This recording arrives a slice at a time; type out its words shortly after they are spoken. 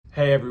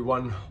Hey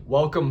everyone,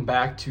 welcome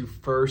back to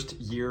First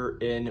Year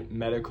in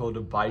Medical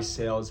Device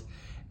Sales.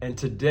 And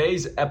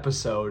today's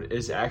episode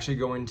is actually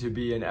going to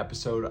be an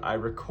episode I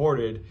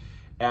recorded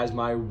as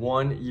my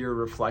 1 year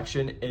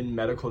reflection in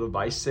medical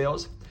device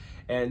sales.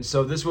 And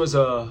so this was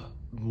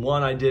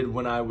one I did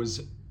when I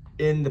was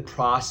in the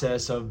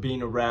process of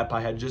being a rep.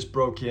 I had just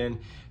broke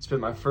in,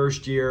 spent my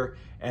first year,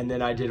 and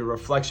then I did a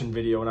reflection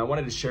video. And I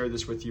wanted to share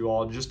this with you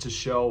all just to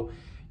show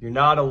you're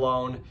not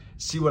alone.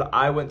 See what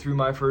I went through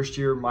my first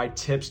year, my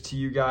tips to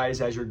you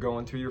guys as you're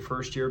going through your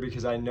first year,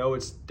 because I know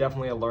it's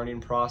definitely a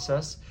learning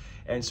process.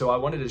 And so I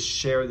wanted to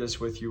share this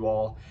with you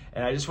all.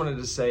 And I just wanted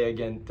to say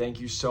again, thank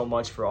you so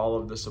much for all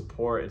of the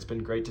support. It's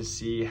been great to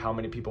see how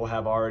many people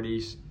have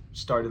already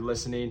started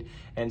listening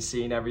and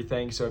seeing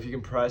everything. So if you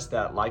can press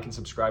that like and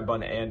subscribe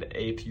button, and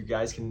if you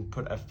guys can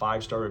put a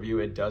 5-star review,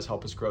 it does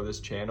help us grow this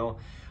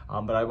channel.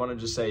 But I want to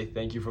just say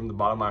thank you from the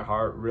bottom of my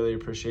heart. Really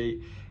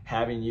appreciate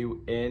having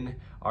you in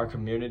our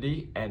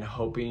community and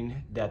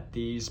hoping that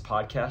these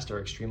podcasts are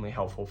extremely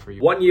helpful for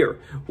you. 1 year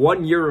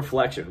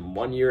reflection,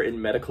 1 year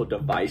in medical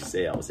device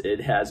sales.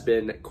 It has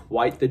been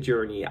quite the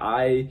journey.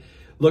 I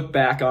look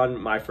back on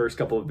my first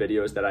couple of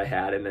videos that I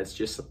had, and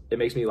it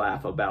makes me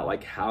laugh about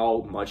like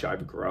how much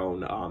I've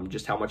grown,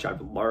 just how much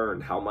I've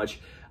learned, how much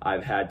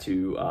I've had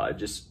to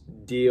just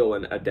deal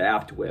and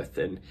adapt with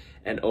and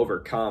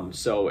overcome.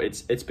 So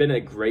it's been a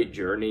great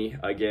journey.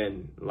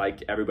 Again,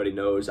 like everybody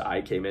knows,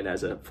 I came in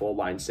as a full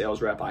line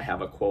sales rep. I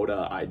have a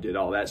quota. I did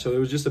all that. So it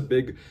was just a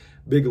big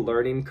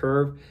learning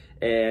curve.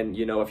 And,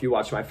 you know, if you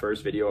watch my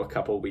first video a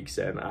couple of weeks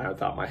in, I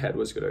thought my head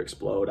was going to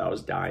explode. I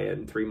was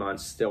dying. 3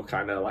 months, still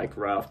kind of like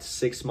rough.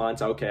 6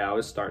 months, okay, I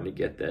was starting to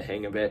get the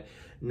hang of it.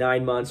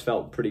 9 months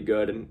felt pretty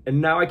good.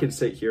 And now I can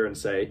sit here and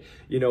say,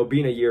 you know,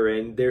 being a year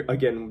in, there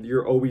again,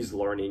 you're always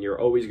learning.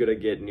 You're always going to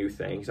get new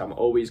things. I'm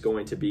always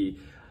going to be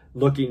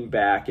looking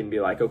back and be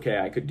like, okay,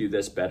 I could do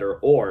this better,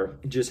 or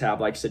just have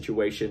like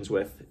situations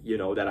with, you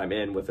know, that I'm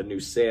in with a new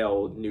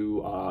sale,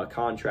 new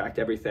contract,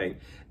 everything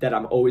that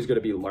I'm always going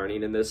to be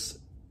learning in this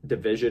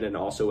division and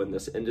also in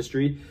this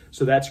industry.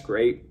 So that's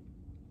great.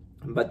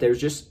 But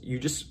you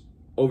just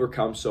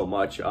overcome so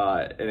much,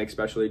 and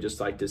especially just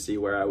like to see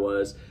where I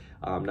was,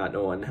 not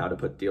knowing how to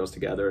put deals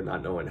together,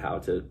 not knowing how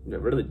to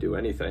really do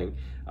anything,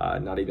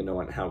 not even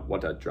knowing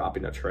what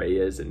dropping a tray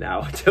is, and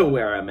now to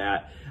where I'm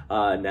at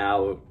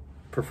now,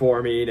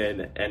 performing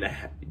and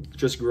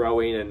just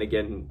growing, and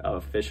again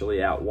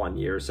officially at 1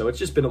 year. So it's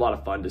just been a lot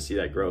of fun to see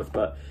that growth.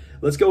 But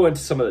let's go into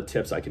some of the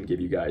tips I can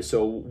give you guys.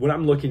 So when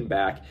I'm looking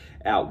back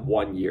at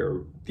 1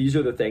 year, these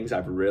are the things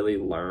I've really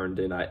learned,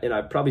 and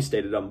I've probably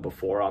stated them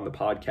before on the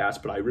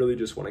podcast, but I really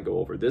just want to go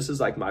over. This is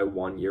like my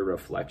 1 year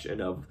reflection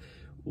of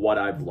what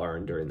I've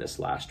learned during this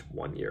last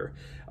 1 year.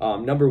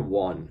 Number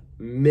one,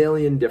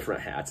 million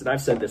different hats. And I've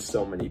said this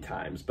so many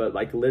times, but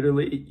like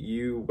literally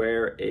you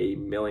wear a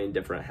million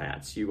different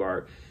hats. You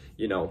are,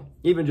 you know,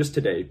 even just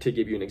today, to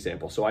give you an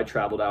example. So I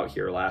traveled out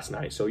here last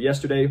night. So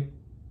yesterday,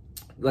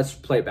 let's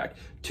play it back.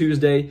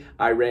 Tuesday,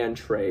 I ran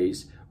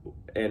trays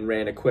and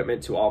ran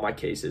equipment to all my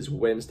cases.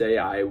 Wednesday,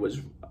 I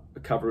was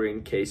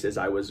covering cases.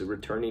 I was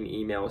returning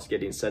emails,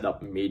 getting set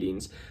up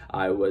meetings.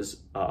 I was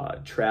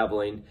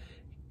traveling,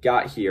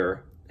 got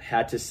here,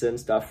 had to send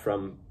stuff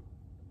from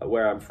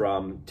where I'm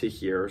from to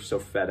here. So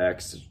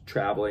FedEx,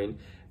 traveling,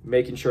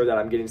 making sure that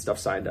I'm getting stuff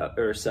signed up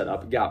or set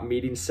up. Got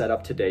meetings set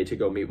up today to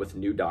go meet with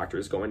new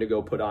doctors. Going to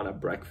go put on a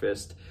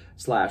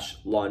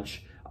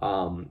breakfast/lunch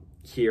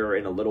here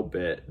in a little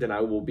bit. Then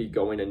I will be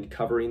going and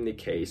covering the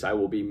case. I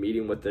will be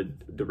meeting with the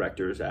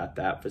directors at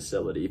that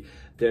facility.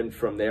 Then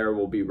from there,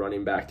 we'll be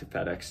running back to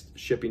FedEx,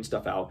 shipping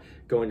stuff out,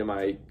 going to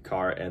my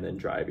car, and then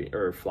driving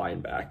or flying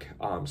back.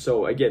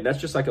 So again,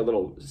 that's just like a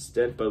little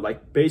stint, but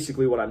like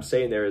basically what I'm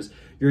saying there is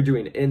you're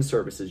doing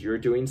in-services, you're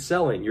doing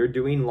selling, you're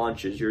doing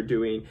lunches, you're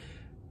doing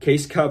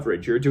case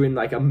coverage, you're doing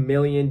like a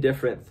million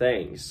different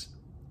things.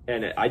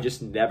 And I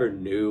just never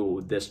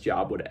knew this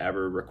job would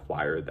ever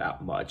require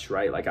that much,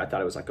 right? Like I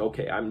thought it was like,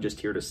 okay, I'm just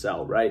here to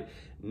sell, right?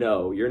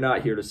 No, you're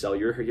not here to sell.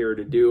 You're here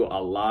to do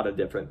a lot of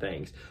different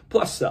things,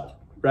 plus sell,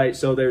 right?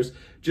 So there's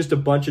just a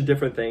bunch of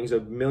different things, a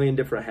million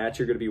different hats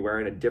you're going to be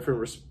wearing, a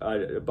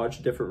bunch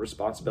of different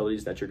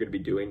responsibilities that you're going to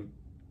be doing,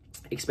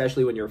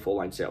 especially when you're a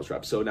full-line sales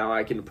rep. So now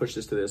I can push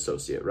this to the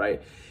associate,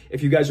 right?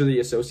 If you guys are the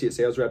associate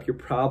sales rep, you're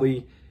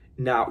probably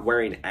not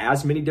wearing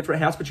as many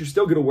different hats, but you're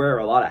still going to wear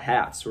a lot of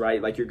hats,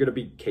 right? Like you're going to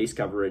be case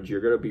coverage,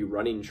 you're going to be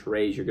running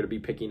trays, you're going to be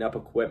picking up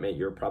equipment,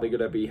 you're probably going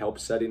to be help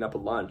setting up a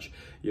lunch,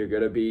 you're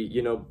going to be,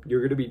 you're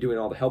going to be doing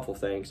all the helpful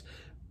things.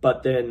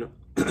 But then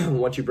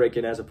once you break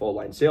in as a full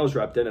line sales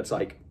rep, then it's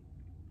like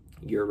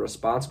you're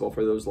responsible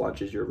for those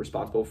lunches, you're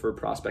responsible for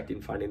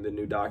prospecting, finding the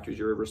new doctors,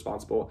 you're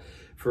responsible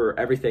for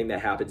everything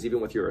that happens, even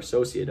with your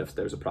associate. If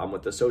there's a problem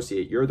with the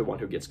associate, you're the one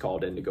who gets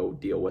called in to go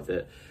deal with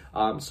it.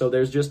 So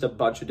there's just a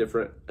bunch of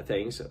different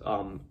things.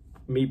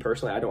 Me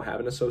personally, I don't have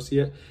an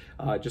associate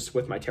just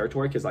with my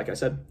territory because like I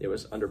said, it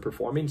was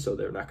underperforming, so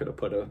they're not going to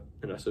put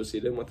an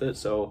associate in with it.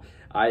 So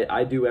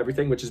I do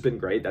everything, which has been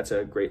great. That's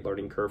a great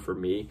learning curve for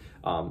me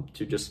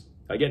to just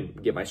again,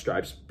 get my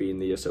stripes being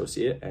the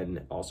associate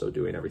and also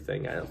doing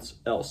everything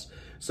else.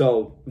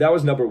 So that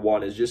was number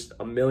one, is just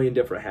a million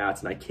different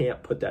hats, and I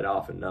can't put that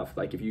off enough.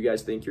 Like, if you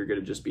guys think you're going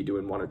to just be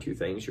doing one or two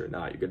things, you're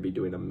not. You're going to be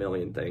doing a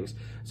million things.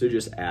 So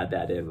just add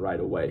that in right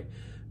away.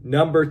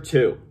 Number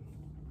two,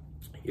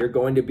 you're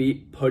going to be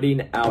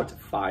putting out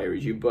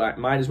fires. You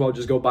might as well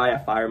just go buy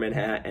a fireman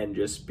hat and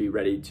just be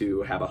ready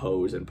to have a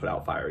hose and put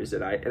out fires.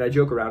 And I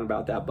joke around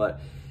about that, but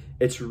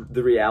it's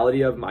the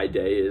reality of my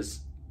day is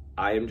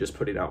I am just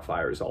putting out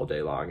fires all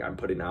day long. I'm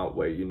putting out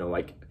where,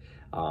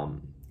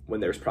 when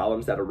there's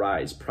problems that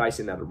arise,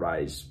 pricing that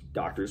arise,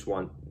 doctors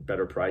want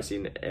better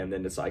pricing, and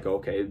then it's like,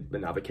 okay, but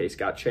now the case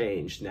got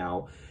changed.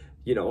 Now,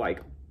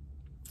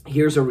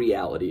 here's a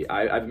reality.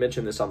 I've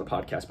mentioned this on the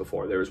podcast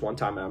before. There was one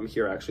time, I'm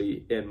here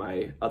actually in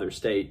my other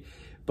state,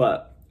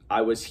 but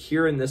I was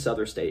here in this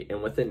other state,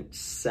 and within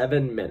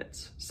 7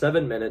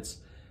 minutes,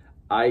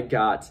 I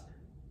got,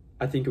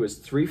 I think it was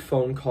 3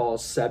 phone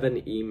calls,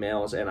 7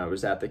 emails, and I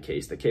was at the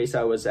case. The case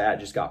I was at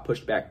just got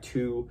pushed back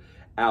 2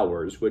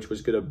 hours, which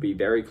was going to be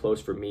very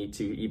close for me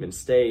to even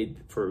stay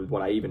for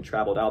when I even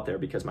traveled out there,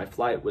 because my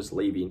flight was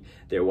leaving.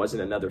 There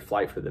wasn't another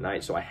flight for the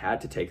night, so I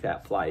had to take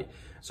that flight.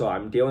 So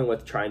I'm dealing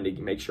with trying to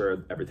make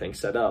sure everything's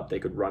set up. They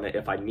could run it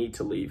if I need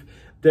to leave.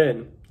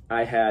 Then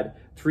I had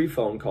 3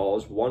 phone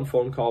calls. 1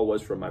 phone call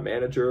was from my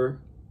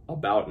manager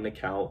about an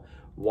account.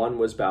 1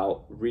 was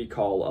about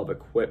recall of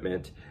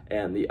equipment,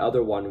 and the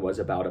other one was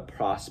about a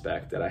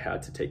prospect that I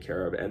had to take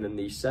care of. And then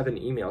the 7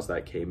 emails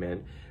that came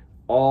in,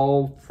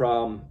 all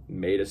from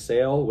made a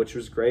sale, which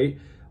was great.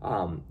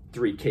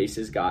 3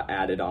 cases got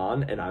added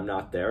on, and I'm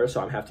not there,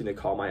 so I'm having to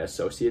call my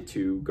associate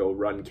to go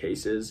run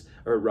cases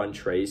or run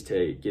trays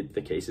to get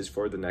the cases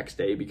for the next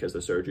day, because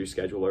the surgery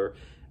scheduler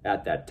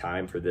at that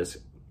time for this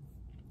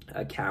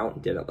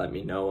account didn't let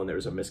me know, and there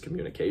was a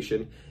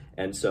miscommunication.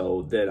 And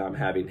so then I'm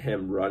having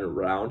him run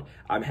around.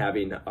 I'm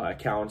having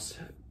accounts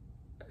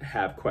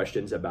have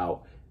questions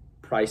about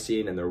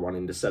pricing, and they're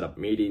wanting to set up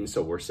meetings,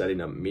 so we're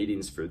setting up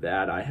meetings for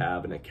that. I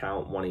have an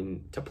account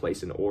wanting to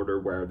place an order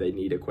where they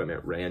need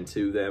equipment ran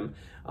to them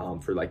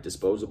for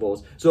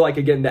disposables. So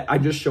again,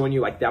 I'm just showing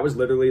you, that was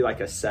literally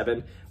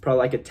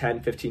probably a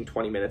 10, 15,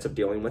 20 minutes of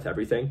dealing with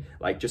everything,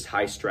 just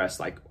high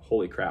stress,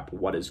 holy crap,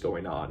 what is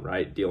going on,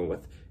 right? Dealing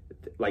with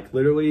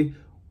literally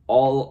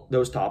all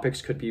those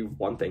topics could be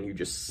one thing you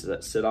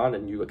just sit on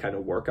and you kind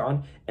of work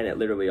on, and it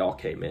literally all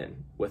came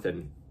in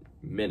within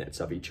minutes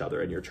of each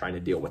other, and you're trying to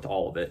deal with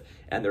all of it,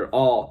 and they're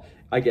all,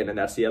 again, and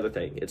that's the other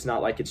thing, it's not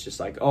like it's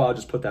just oh, I'll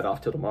just put that off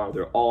till tomorrow.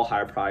 They're all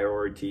high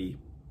priority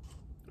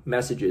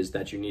messages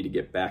that you need to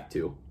get back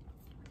to.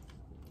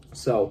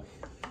 So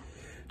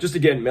just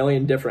again,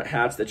 million different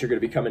hats that you're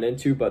going to be coming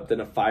into, but then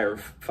a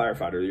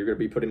firefighter, you're going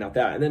to be putting out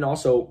that. And then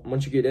also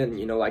once you get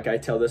in, I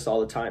tell this all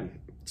the time,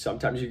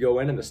 sometimes you go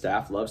in and the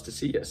staff loves to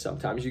see you.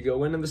 Sometimes you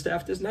go in and the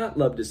staff does not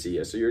love to see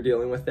you. So you're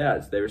dealing with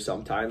that. There's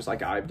sometimes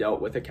I've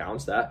dealt with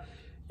accounts that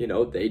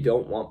they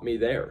don't want me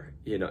there,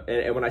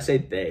 and when I say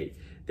they,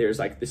 there's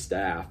the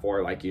staff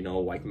or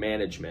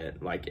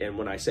management, and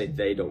when I say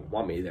they don't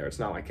want me there, it's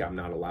not like I'm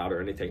not allowed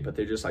or anything, but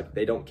they're just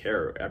they don't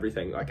care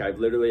everything.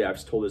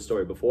 I've told this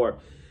story before,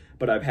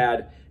 but I've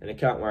had an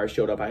account where I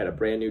showed up, I had a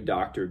brand new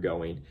doctor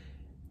going,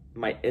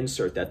 my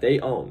insert that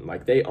they own,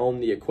 they own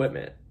the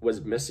equipment,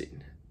 was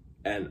missing,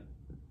 and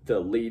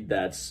the lead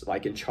that's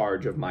in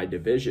charge of my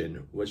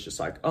division was just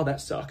oh,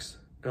 that sucks.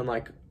 And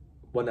I'm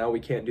well, now we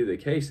can't do the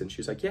case. And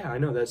she's yeah, I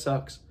know, that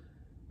sucks.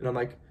 And I'm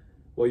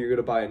well, you're going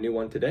to buy a new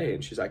one today.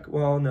 And she's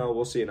well, no,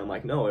 we'll see. And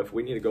I'm no, if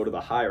we need to go to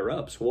the higher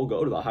ups, we'll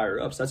go to the higher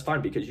ups. That's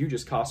fine, because you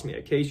just cost me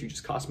a case. You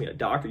just cost me a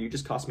doctor. You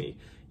just cost me,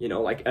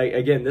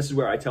 again, this is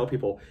where I tell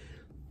people,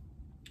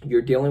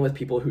 you're dealing with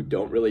people who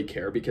don't really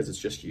care because it's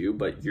just you,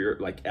 but you're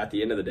at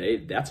the end of the day,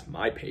 that's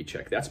my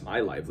paycheck. That's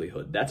my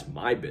livelihood. That's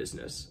my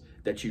business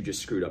that you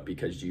just screwed up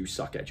because you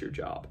suck at your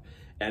job.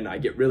 And I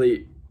get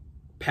really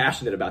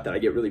passionate about that. I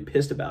get really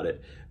pissed about it,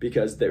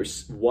 because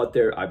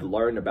I've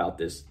learned about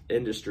this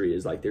industry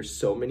is there's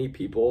so many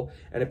people,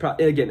 and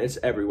again, it's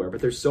everywhere,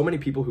 but there's so many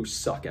people who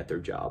suck at their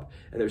job,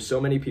 and there's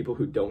so many people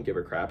who don't give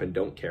a crap and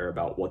don't care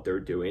about what they're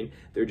doing.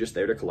 They're just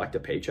there to collect a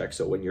paycheck.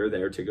 So when you're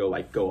there to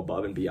go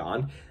above and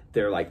beyond,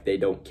 they're they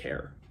don't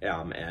care.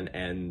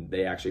 And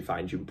they actually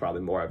find you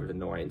probably more of an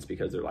annoyance,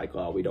 because they're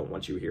well, we don't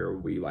want you here,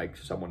 we like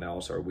someone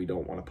else, or we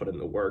don't want to put in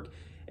the work,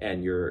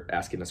 and you're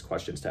asking us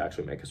questions to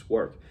actually make us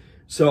work.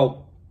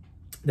 So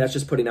that's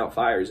just putting out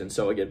fires. And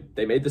so again,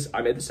 I made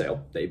the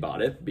sale, they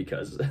bought it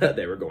because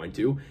they were going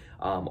to,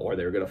 or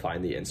they were going to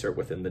find the insert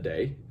within the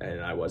day,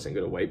 and I wasn't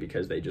going to wait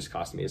because they just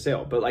cost me a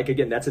sale. But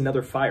again, that's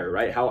another fire,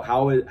 right? How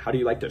do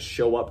you like to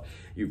show up?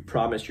 You've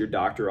promised your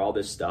doctor all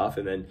this stuff,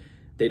 and then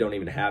they don't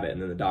even have it,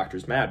 and then the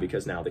doctor's mad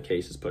because now the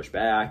case is pushed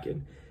back.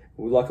 And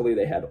luckily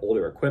they had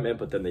older equipment,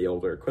 but then the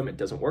older equipment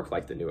doesn't work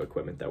like the new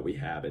equipment that we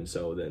have, and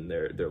so then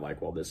they're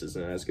well, this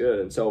isn't as good.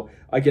 And so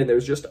again,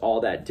 there's just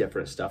all that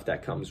different stuff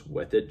that comes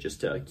with it,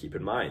 just to keep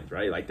in mind,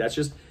 right? That's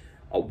just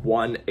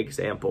one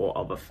example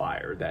of a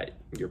fire that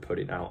you're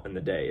putting out in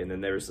the day. And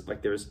then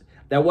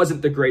that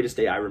wasn't the greatest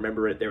day. I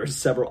remember it. There were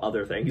several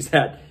other things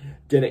that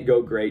didn't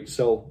go great.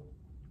 So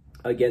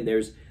again,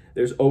 there's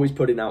always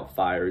putting out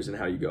fires and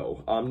how you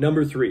go.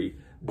 Number 3,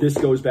 this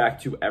goes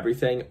back to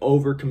everything,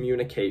 over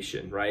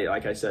communication, right?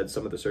 Like I said,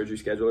 some of the surgery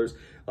schedulers,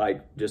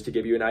 like just to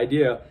give you an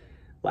idea,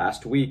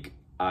 last week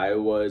I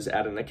was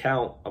at an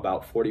account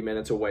about 40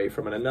 minutes away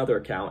from another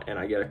account, and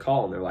I get a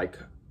call and they're like,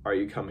 "Are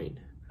you coming?"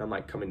 And I'm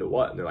like, "Coming to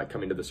what?" And they're like,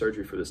 "Coming to the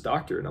surgery for this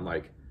doctor." And I'm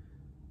like,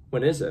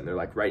 "When is it?" And they're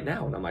like, "Right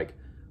now." And I'm like,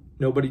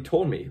 "Nobody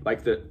told me."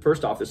 Like,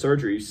 first off, the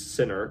surgery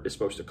center is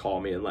supposed to call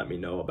me and let me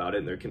know about it,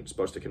 and they're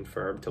supposed to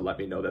confirm to let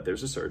me know that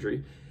there's a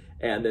surgery.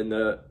 And then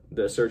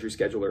the surgery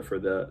scheduler for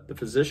the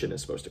physician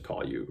is supposed to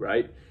call you,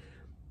 right?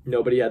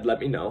 Nobody had let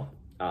me know.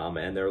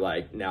 And they're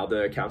like, now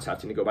the accounts have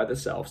to go by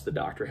themselves. The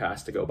doctor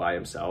has to go by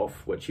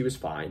himself, which he was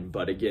fine.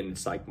 But again,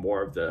 it's like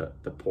more of the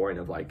point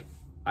of like,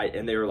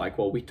 and they were like,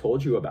 "Well, we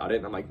told you about it."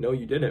 And I'm like, "No,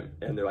 you didn't."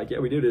 And they're like, "Yeah,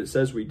 we did. It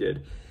says we did."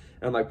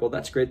 And I'm like, "Well,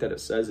 that's great that it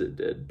says it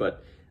did,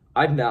 but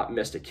I've not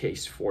missed a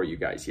case for you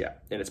guys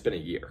yet. And it's been a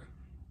year.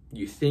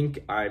 You think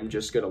I'm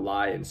just going to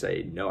lie and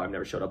say, no, I've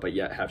never showed up, but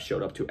yet have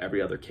showed up to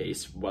every other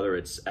case, whether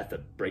it's at the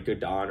break of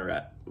dawn or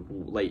at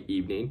late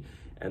evening."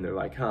 And they're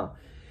like, "Huh."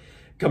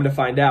 Come to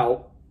find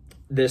out,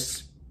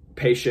 this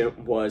patient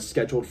was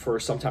scheduled for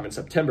sometime in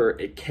September.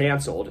 It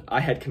canceled. I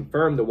had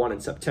confirmed the one in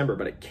September,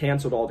 but it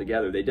canceled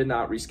altogether. They did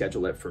not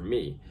reschedule it for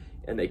me,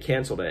 and they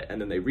canceled it,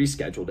 and then they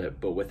rescheduled it,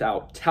 but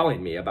without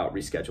telling me about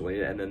rescheduling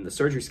it. And then the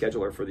surgery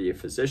scheduler for the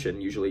physician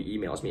usually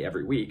emails me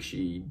every week.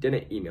 She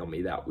didn't email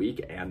me that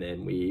week, and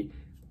then we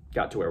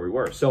got to where we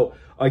were. So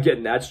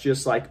again, that's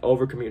just like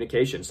over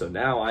communication. So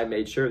now I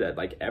made sure that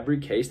like every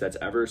case that's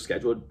ever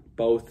scheduled,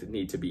 both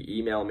need to be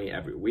emailing me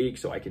every week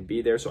so I can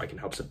be there, so I can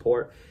help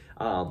support.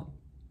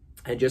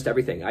 And just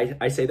everything.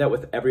 I say that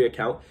with every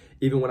account.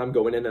 Even when I'm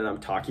going in and I'm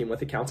talking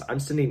with accounts, I'm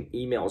sending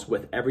emails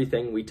with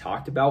everything we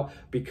talked about,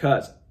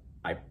 because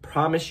I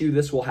promise you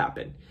this will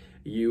happen.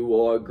 You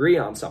will agree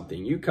on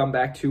something. You come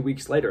back 2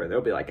 weeks later and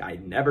they'll be like, "I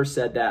never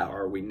said that,"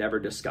 or "We never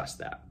discussed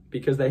that,"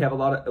 because they have a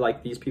lot of,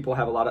 like, these people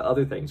have a lot of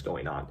other things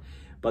going on.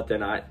 But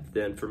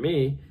then for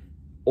me,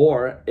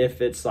 or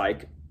if it's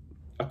like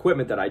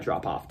equipment that I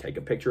drop off, take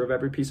a picture of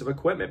every piece of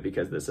equipment,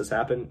 because this has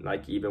happened.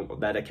 Like even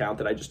that account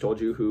that I just told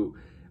you who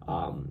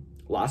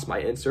lost my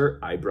insert,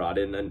 I brought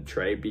in a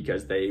tray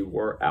because they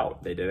were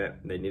out. They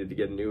needed to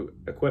get new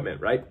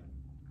equipment, right?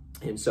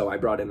 And so I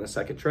brought in a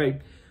second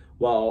tray.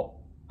 Well,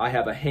 I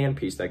have a hand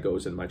piece that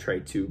goes in my tray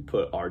to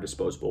put our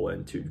disposable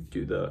in to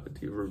do the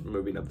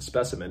removing of the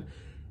specimen.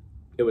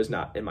 It was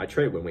not in my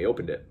tray when we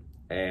opened it.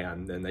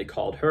 And then they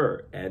called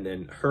her, and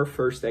then her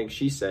first thing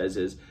she says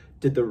is,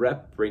 "Did the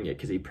rep bring it?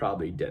 Because he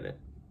probably didn't."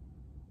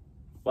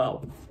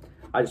 Well,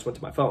 I just went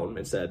to my phone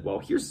and said, "Well,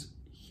 here's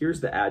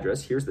the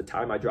address, here's the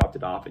time I dropped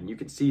it off, and you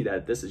can see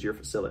that this is your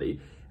facility."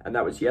 And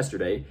that was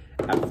yesterday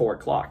at 4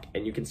 o'clock.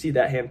 And you can see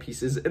that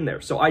handpiece is in there.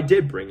 So I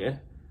did bring it.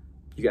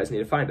 You guys need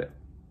to find it.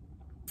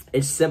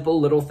 It's simple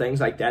little things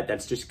like that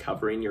that's just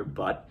covering your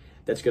butt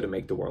that's going to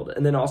make the world.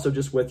 And then also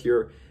just with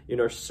your,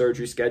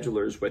 surgery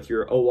schedulers, with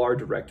your OR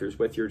directors,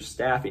 with your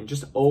staffing,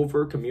 just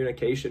over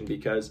communication,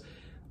 because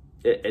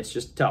it's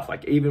just tough.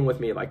 Like even with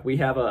me, like we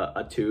have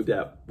a tube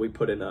that we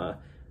put in a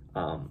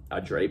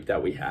drape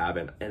that we have.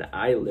 And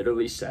I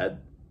literally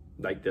said,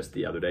 like this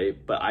the other day,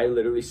 but I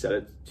literally said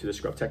it to the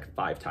scrub tech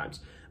 5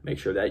 times. Make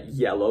sure that the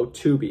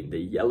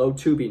yellow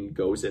tubing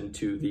goes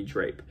into the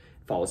drape,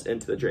 falls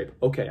into the drape.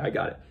 Okay, I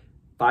got it.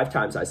 5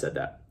 times I said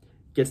that.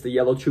 Gets the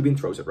yellow tubing,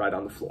 throws it right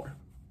on the floor.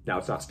 Now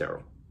it's not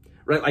sterile,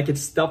 right? Like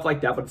it's stuff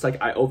like that, but it's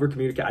like I over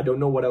communicate. I don't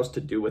know what else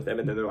to do with them.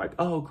 And then they're like,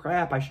 "Oh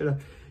crap, I should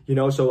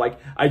have," so like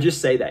I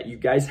just say that you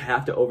guys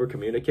have to over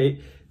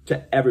communicate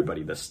to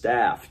everybody, the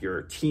staff,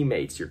 your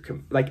teammates,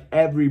 like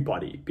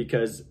everybody,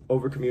 because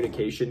over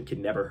communication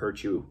can never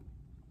hurt you.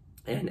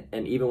 And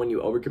even when you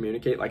over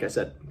communicate, like I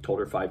said, told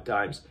her 5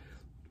 times,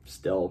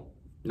 still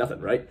nothing,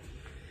 right?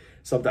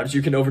 Sometimes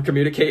you can over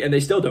communicate and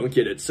they still don't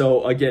get it.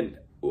 So again,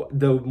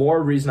 the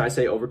more reason I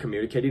say over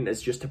communicating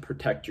is just to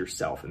protect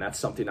yourself. And that's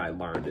something I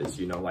learned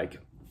is, like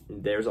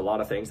there's a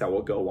lot of things that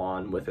will go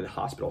on within the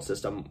hospital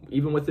system,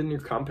 even within your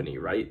company,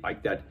 right?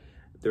 Like that.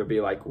 There'll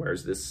be like,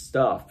 "Where's this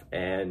stuff?"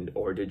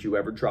 or "Did you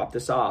ever drop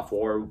this off?"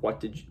 Or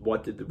what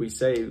did we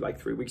say like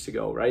 3 weeks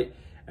ago, right?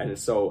 And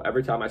so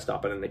every time I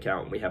stop at an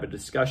account and we have a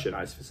discussion,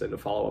 I send a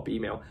follow-up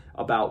email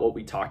about what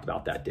we talked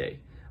about that day,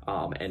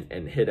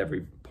 and hit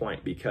every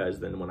point, because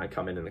then when I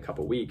come in a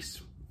couple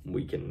weeks,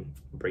 we can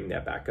bring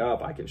that back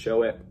up. I can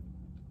show it,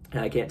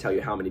 and I can't tell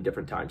you how many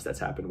different times that's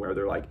happened where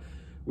they're like,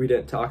 "We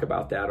didn't talk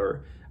about that,"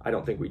 or "I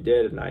don't think we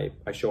did," and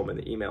I show them in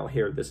the email,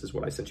 "Here, this is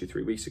what I sent you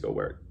 3 weeks ago,"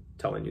 where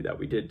telling you that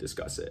we did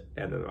discuss it.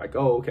 And then they're like,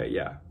 "Oh, okay,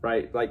 yeah,"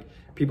 right? Like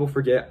people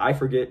forget, I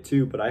forget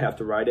too, but I have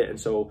to write it. And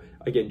so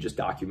again, just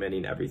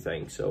documenting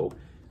everything. So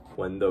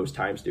when those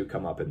times do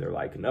come up and they're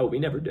like, "No, we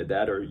never did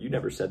that," or "You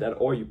never said that,"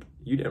 or you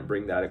didn't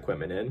bring that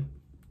equipment in,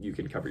 you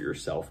can cover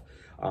yourself.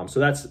 So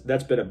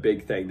that's been a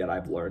big thing that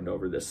I've learned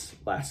over this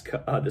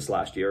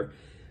last year.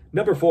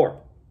 Number 4,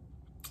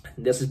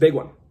 This is a big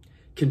one.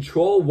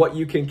 Control what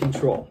you can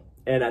control.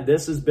 And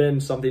this has been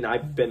something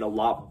I've been a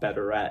lot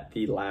better at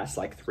the last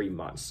like 3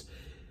 months.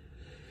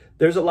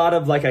 There's a lot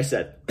of, like I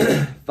said,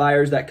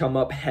 fires that come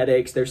up,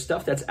 headaches. There's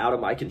stuff that's out of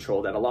my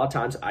control that a lot of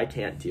times I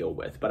can't deal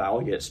with, but I'll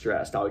get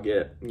stressed. I'll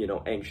get,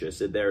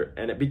 anxious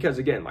because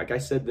again, like I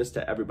said this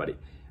to everybody,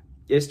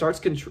 it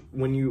starts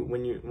when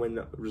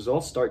the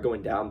results start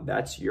going down.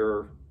 That's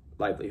your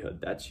livelihood.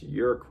 That's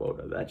your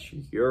quota. That's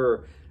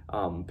your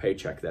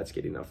paycheck that's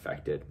getting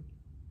affected.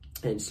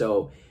 And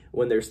so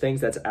when there's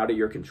things that's out of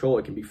your control,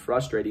 it can be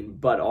frustrating,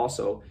 but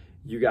also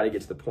you got to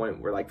get to the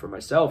point where, like for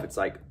myself, it's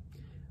like,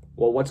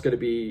 well,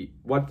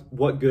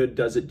 what good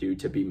does it do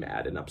to be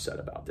mad and upset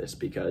about this?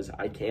 Because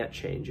I can't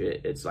change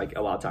it. It's like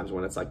a lot of times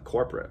when it's like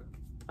corporate,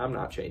 I'm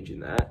not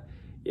changing that.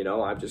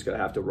 I'm just going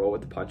to have to roll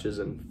with the punches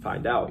and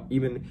find out.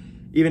 Even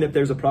if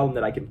there's a problem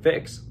that I can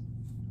fix,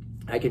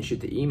 I can shoot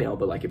the email,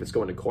 but like if it's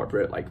going to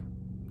corporate, like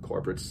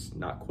corporate's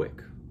not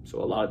quick.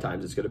 So a lot of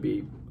times it's going to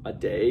be a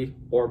day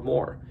or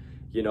more,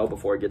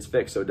 before it gets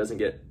fixed. So it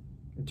doesn't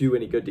do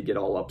any good to get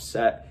all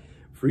upset,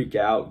 freak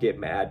out, get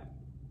mad.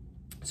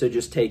 So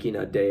just taking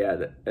a day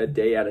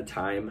at a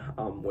time,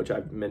 which I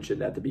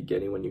mentioned at the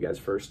beginning when you guys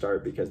first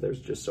start, because there's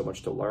just so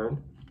much to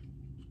learn,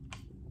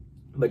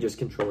 but just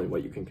controlling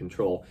what you can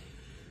control,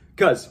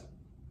 because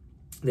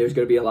there's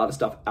going to be a lot of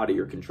stuff out of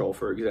your control.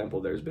 For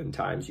example, there's been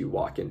times you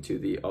walk into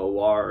the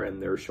OR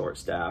and they're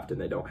short-staffed and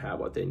they don't have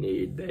what they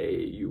need.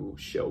 You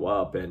show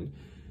up and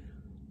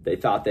they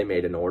thought they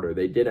made an order.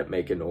 They didn't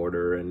make an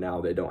order, and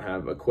now they don't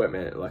have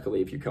equipment.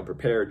 Luckily, if you come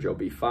prepared, you'll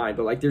be fine.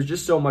 But like, there's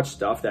just so much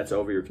stuff that's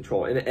over your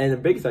control. And a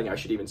big thing I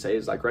should even say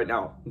is, like, right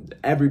now,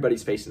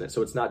 everybody's facing it.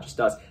 So it's not just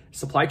us.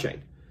 Supply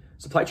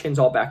chain's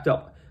all backed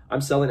up.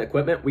 I'm selling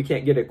equipment. We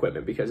can't get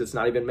equipment because it's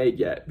not even made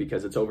yet,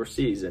 because it's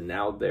overseas. And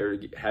now they're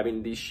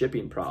having these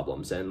shipping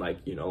problems. And like,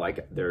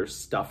 there's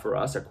stuff for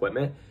us,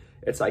 equipment.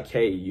 It's like,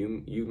 hey,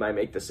 you might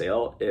make the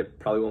sale. It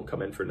probably won't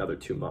come in for another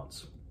 2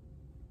 months.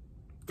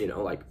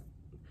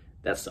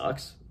 That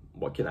sucks.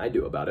 What can I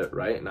do about it,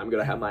 right? And I'm going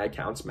to have my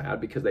accounts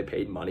mad because they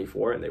paid money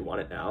for it and they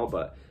want it now,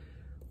 but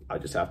I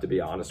just have to be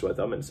honest with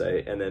them and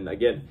say, and then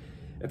again,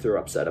 if they're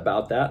upset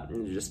about that,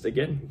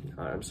 again,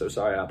 I'm so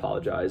sorry, I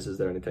apologize. Is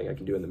there anything I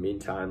can do in the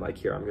meantime? Like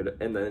here,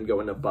 and then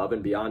going above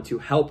and beyond to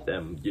help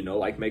them,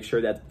 make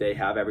sure that they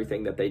have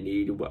everything that they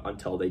need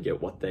until they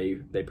get what they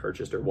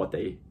purchased or what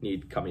they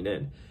need coming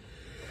in.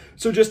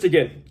 So just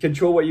again,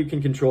 control what you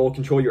can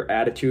control your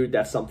attitude.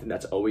 That's something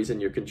that's always in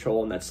your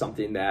control. And that's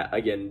something that,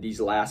 again, these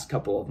last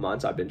couple of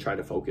months I've been trying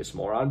to focus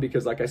more on,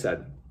 because like I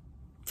said,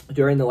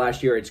 during the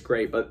last year, it's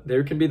great, but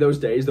there can be those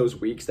days, those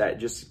weeks that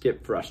just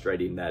get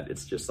frustrating, that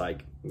it's just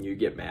like you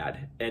get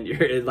mad and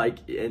you're like,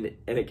 and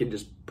it can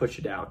just push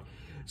you down.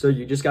 So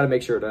you just got to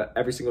make sure to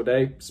every single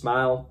day,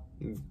 smile,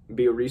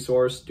 be a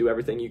resource, do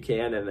everything you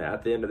can. And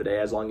at the end of the day,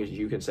 as long as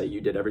you can say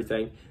you did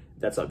everything,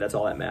 that's all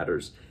that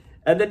matters.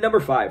 And then number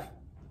 5,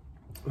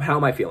 how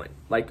am I feeling?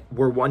 Like,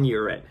 we're 1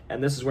 year in,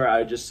 and this is where I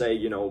would just say,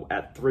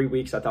 at 3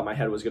 weeks, I thought my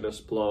head was going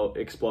to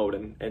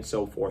explode and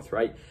so forth,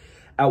 right?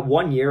 At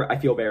 1 year, I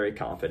feel very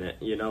confident,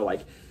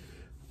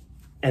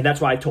 and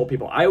that's why I told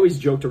people, I always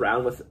joked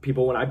around with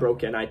people when I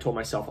broke in. I told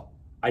myself,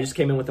 I just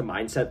came in with the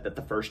mindset that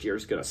the first year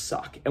is going to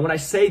suck. And when I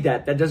say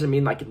that, that doesn't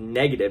mean like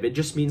negative. It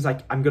just means like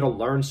I'm going to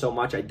learn so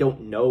much. I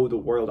don't know the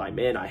world I'm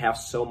in. I have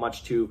so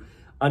much to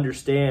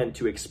understand,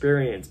 to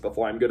experience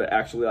before I'm going to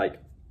actually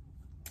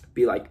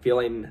be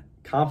feeling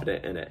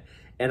confident in it.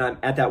 And I'm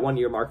at that 1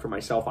 year mark for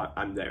myself.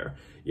 I'm there.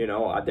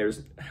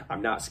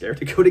 I'm not scared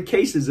to go to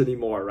cases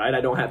anymore, right? I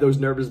don't have those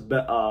nervous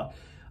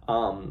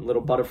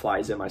little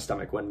butterflies in my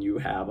stomach when you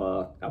have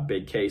a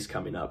big case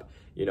coming up,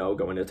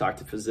 going to talk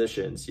to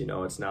physicians.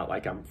 It's not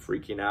like I'm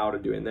freaking out or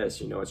doing this,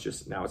 it's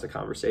just, now it's a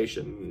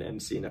conversation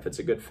and seeing if it's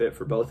a good fit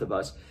for both of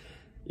us.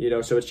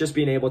 So it's just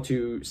being able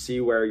to see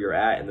where you're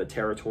at in the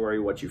territory,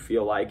 what you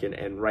feel like.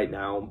 And right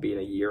now, being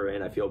a year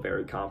in, I feel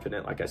very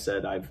confident. Like I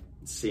said, I've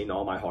seen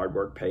all my hard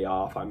work pay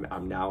off.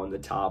 I'm now in the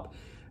top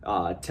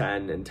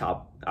 10 and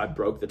I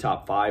broke the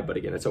top 5, but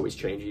again, it's always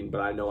changing.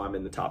 But I know I'm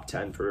in the top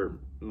 10 for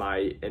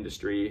my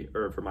industry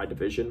or for my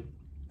division,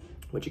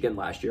 which again,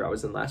 last year I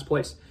was in last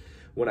place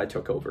when I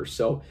took over.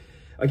 So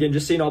again,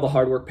 just seeing all the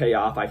hard work pay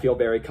off, I feel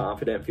very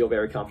confident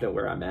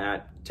where I'm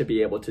at to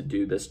be able to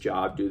do this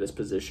job, do this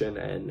position,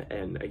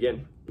 and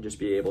again, just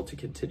be able to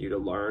continue to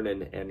learn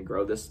and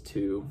grow this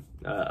to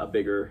a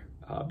bigger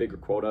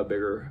quota,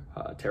 bigger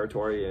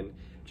territory, and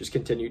just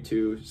continue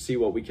to see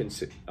what we can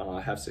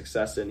have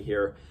success in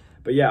here.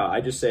 But yeah,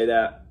 I just say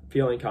that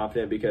feeling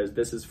confident because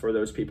this is for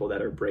those people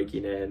that are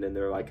breaking in and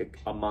they're like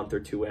a month or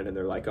 2 in and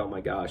they're like, oh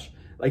my gosh,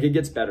 like it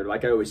gets better.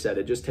 Like I always said,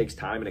 it just takes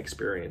time and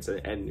experience.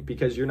 And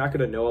because you're not going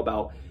to know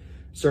about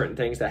certain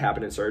things that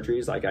happen in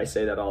surgeries. Like I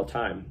say that all the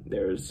time.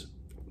 There's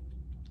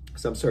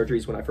some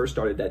surgeries when I first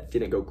started that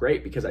didn't go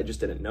great because I just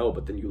didn't know,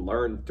 but then you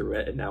learn through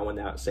it. And now when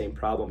that same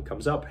problem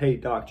comes up, hey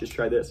doc, just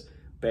try this,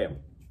 bam,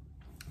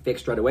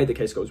 fixed right away, the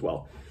case goes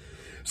well.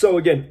 So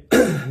again,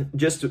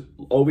 just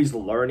always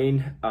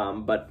learning,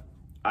 but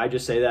I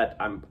just say that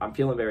I'm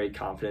feeling very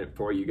confident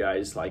for you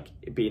guys, like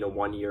being a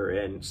 1 year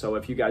in. So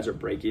if you guys are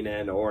breaking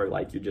in, or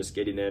like you're just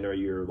getting in, or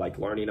you're like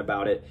learning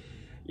about it,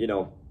 you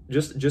know,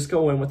 just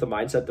go in with the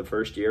mindset the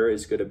first year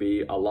is going to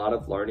be a lot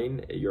of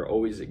learning. You're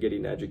always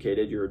getting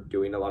educated. You're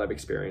doing a lot of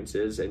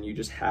experiences, and you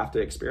just have to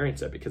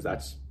experience it because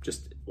that's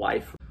just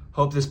life.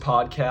 Hope this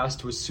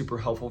podcast was super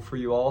helpful for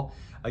you all.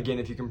 Again,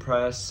 if you can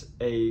press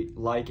a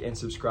like and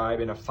subscribe,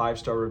 and a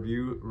 5-star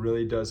review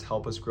really does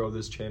help us grow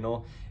this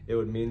channel. It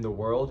would mean the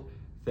world.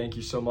 Thank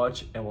you so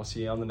much, and we'll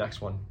see you on the next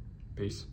one. Peace.